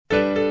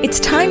It's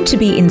time to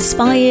be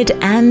inspired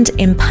and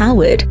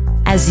empowered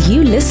as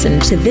you listen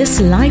to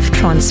this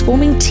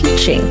life-transforming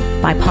teaching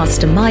by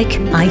Pastor Mike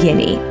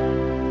Ayeni.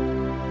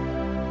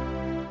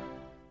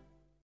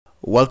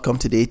 Welcome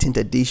to the 18th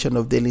edition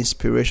of Daily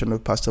Inspiration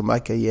with Pastor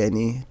Mike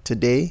Ayeni.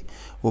 Today,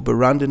 we'll be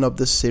rounding up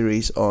the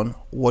series on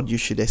what you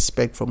should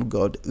expect from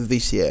God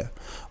this year.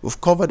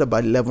 We've covered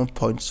about 11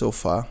 points so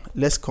far.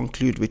 Let's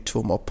conclude with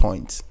 2 more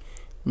points.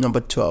 Number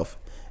 12,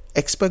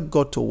 expect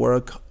God to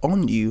work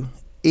on you,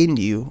 in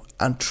you,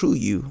 and through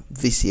you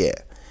this year.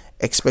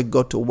 Expect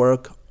God to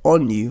work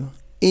on you,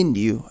 in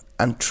you,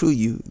 and through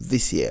you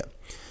this year.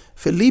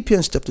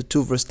 Philippians chapter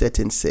 2 verse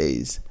 13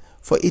 says,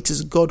 "For it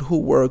is God who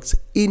works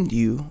in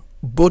you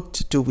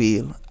both to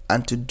will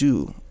and to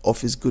do of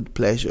his good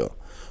pleasure.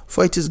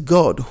 For it is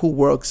God who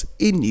works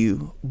in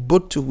you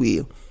both to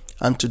will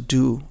and to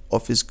do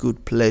of his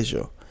good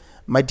pleasure."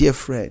 My dear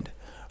friend,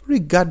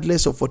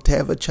 regardless of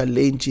whatever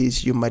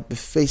challenges you might be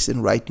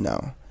facing right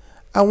now,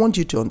 I want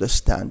you to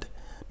understand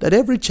that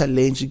every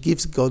challenge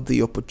gives God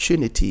the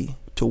opportunity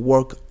to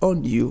work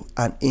on you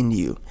and in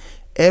you.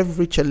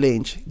 Every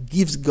challenge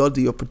gives God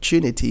the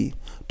opportunity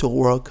to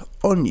work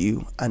on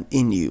you and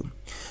in you.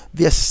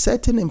 There are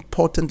certain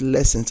important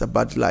lessons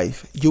about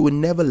life you will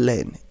never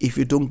learn if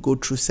you don't go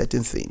through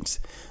certain things.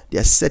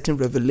 There are certain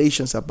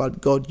revelations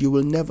about God you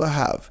will never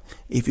have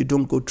if you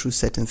don't go through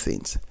certain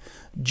things.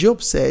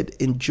 Job said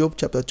in Job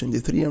chapter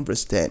 23 and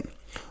verse 10,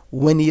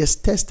 "When he has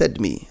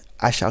tested me,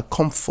 I shall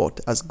come forth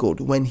as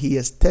gold. When he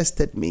has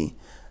tested me,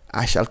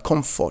 I shall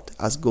come forth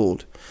as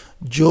gold."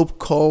 Job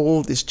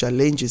called these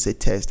challenges a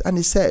test, and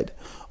he said,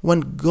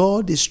 "When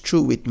God is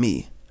through with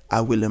me,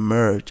 I will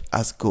emerge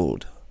as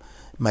gold."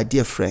 My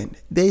dear friend,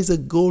 there is a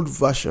gold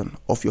version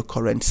of your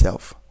current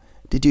self.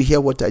 Did you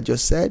hear what I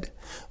just said?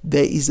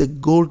 There is a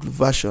gold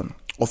version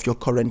of your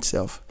current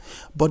self.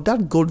 But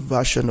that gold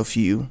version of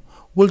you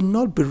will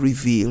not be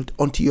revealed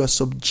until you are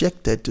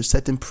subjected to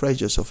certain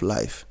pressures of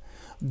life.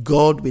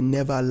 God will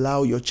never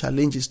allow your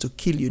challenges to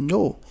kill you.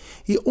 No,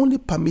 he only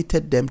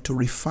permitted them to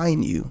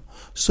refine you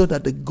so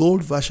that the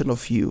gold version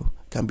of you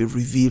can be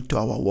revealed to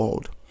our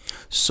world.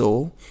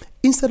 So,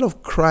 instead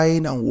of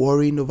crying and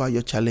worrying over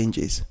your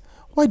challenges,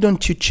 why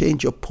don't you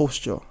change your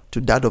posture to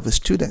that of a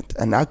student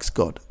and ask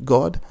God,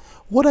 "God,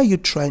 what are you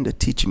trying to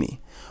teach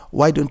me?"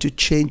 Why don't you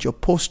change your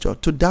posture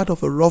to that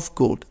of a rough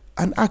gold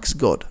and ask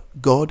God,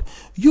 "God,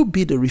 you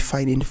be the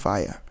refining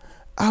fire.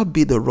 I'll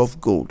be the rough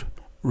gold.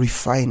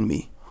 Refine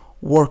me.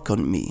 Work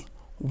on me,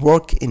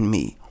 work in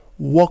me,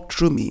 walk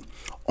through me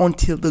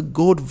until the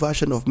gold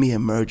version of me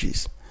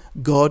emerges.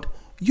 God,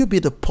 you be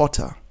the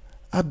potter,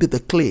 I'll be the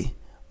clay.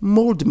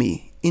 Mold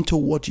me into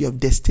what you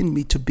have destined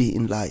me to be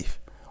in life."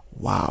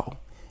 Wow.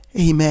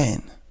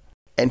 Amen.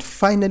 And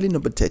finally,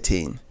 number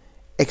 13,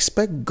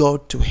 expect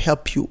God to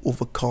help you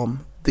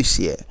overcome this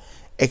year.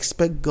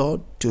 Expect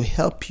God to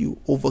help you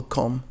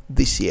overcome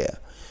this year.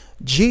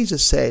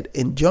 Jesus said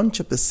in John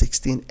chapter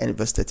 16 and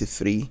verse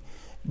 33,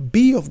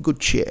 "Be of good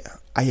cheer,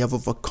 I have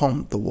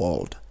overcome the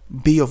world."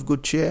 Be of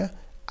good cheer,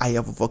 I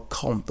have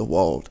overcome the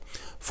world.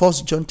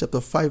 1 John chapter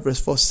 5 verse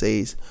 4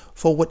 says,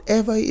 "For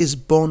whatever is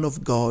born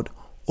of God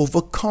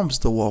overcomes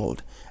the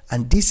world,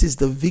 and this is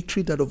the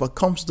victory that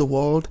overcomes the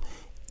world,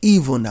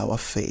 even our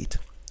faith."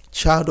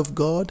 Child of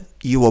God,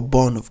 you are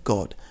born of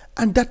God,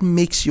 and that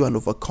makes you an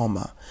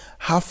overcomer.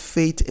 Have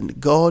faith in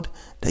God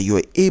that you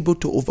are able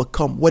to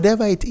overcome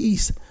whatever it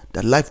is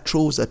that life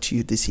throws at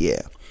you this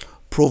year.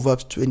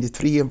 Proverbs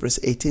 23 and verse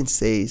 18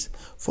 says,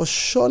 "For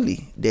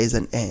surely there is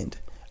an end,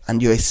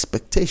 and your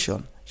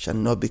expectation shall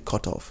not be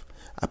cut off."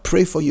 I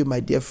pray for you, my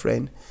dear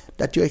friend,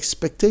 that your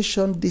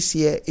expectation this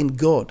year in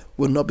God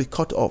will not be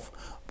cut off,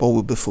 but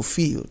will be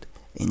fulfilled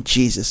in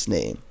Jesus'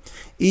 name.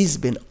 It's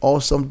been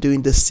awesome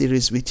doing this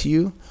series with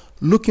you.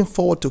 Looking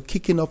forward to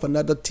kicking off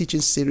another teaching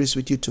series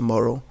with you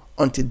tomorrow.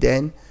 Until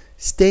then,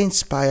 stay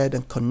inspired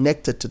and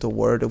connected to the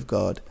Word of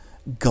God.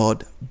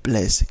 God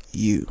bless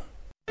you.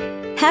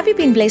 Have you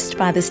been blessed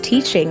by this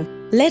teaching?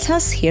 Let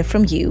us hear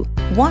from you.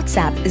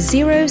 WhatsApp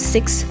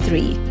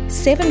 063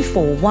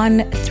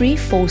 741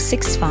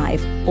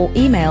 3465 or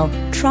email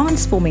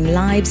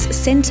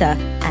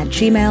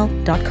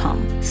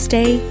transforminglivescenter@gmail.com.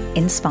 Stay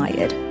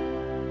inspired.